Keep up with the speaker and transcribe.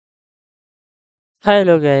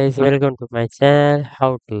Hello guys, welcome to my channel.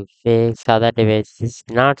 How to fix other devices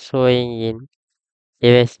not showing in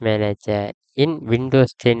device manager in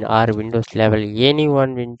Windows 10 or Windows level. Any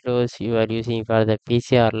one Windows you are using for the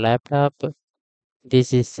PC or laptop.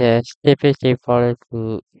 This is a step-by-step follow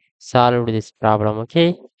to solve this problem.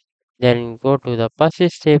 Okay, then go to the first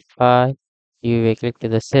step bar. You will click to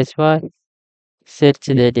the search bar. Search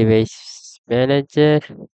the device manager.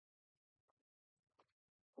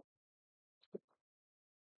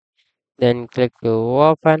 Then click to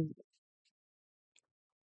open.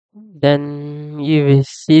 Then you will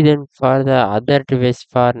see them for the other device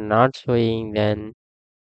for not showing. Then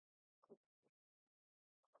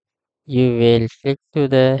you will click to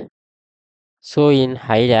the show in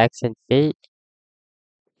hide action page,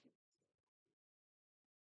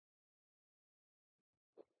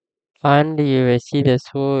 and you will see the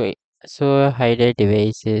show hide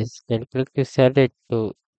devices. Then click to set it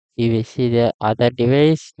to you will see the other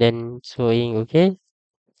device then showing. Okay,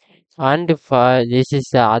 and for this is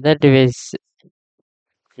the other device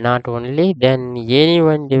not only, then any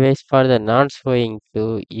one device for the not showing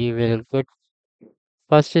too. You will go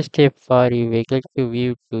first step for you will click to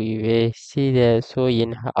view to you will see the show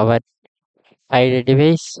in our hide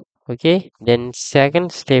device. Okay, then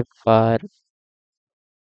second step for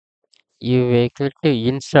you will click to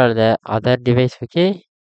install the other device. Okay,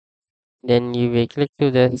 then you will click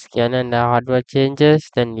to the scan and the hardware changes.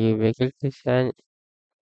 Then you will click to scan,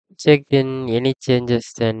 check then any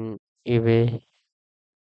changes. Then you will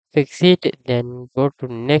fix it. Then go to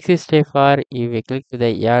next step for you will click to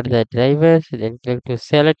the add the drivers. Then click to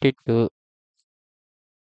select it to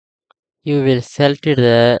you will select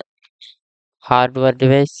the hardware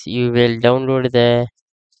device. You will download the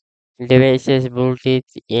devices, Bluetooth,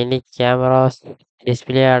 any cameras,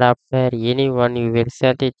 display adapter, anyone you will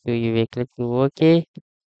set it to, you will click to OK.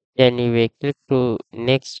 Then you will click to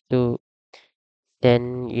next to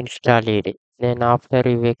then install it. Then after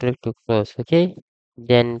you will click to close. Okay.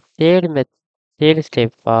 Then third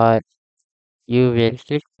step for you will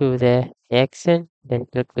click to the action. Then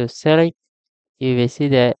click to select. You will see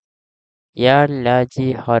the add large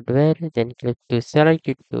hardware. Then click to select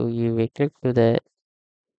it to. You will click to the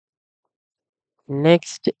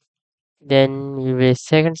next. Then you will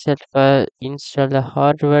second set for install the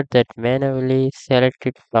hardware that manually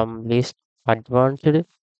selected from list advanced.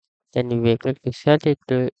 Then you will click to set it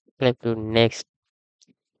to click to next.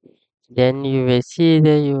 Then you will see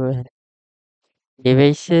the your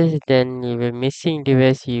devices. Then you will missing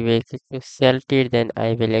device. You will click to select it. Then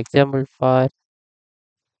I will example for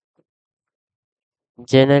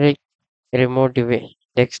generic remote device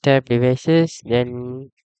desktop devices.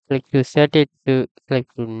 Then click to set it to click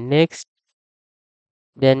to next.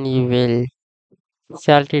 Then you will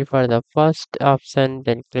select it for the first option,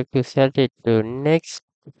 then click to select it to next,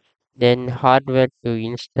 then hardware to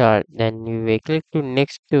install, then you will click to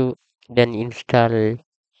next to then install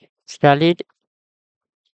it,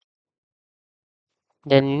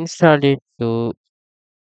 then install it to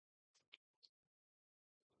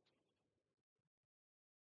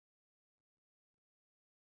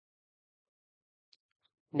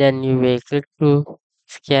then you will click to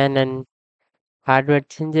scan and hardware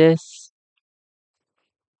changes.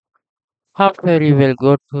 After you will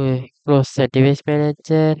go to close the device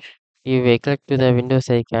manager, you will click to the Windows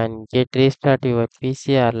icon, get restart your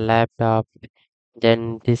PC or laptop.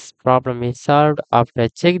 Then this problem is solved. After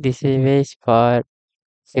check this device for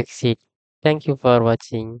fix it. Thank you for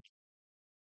watching.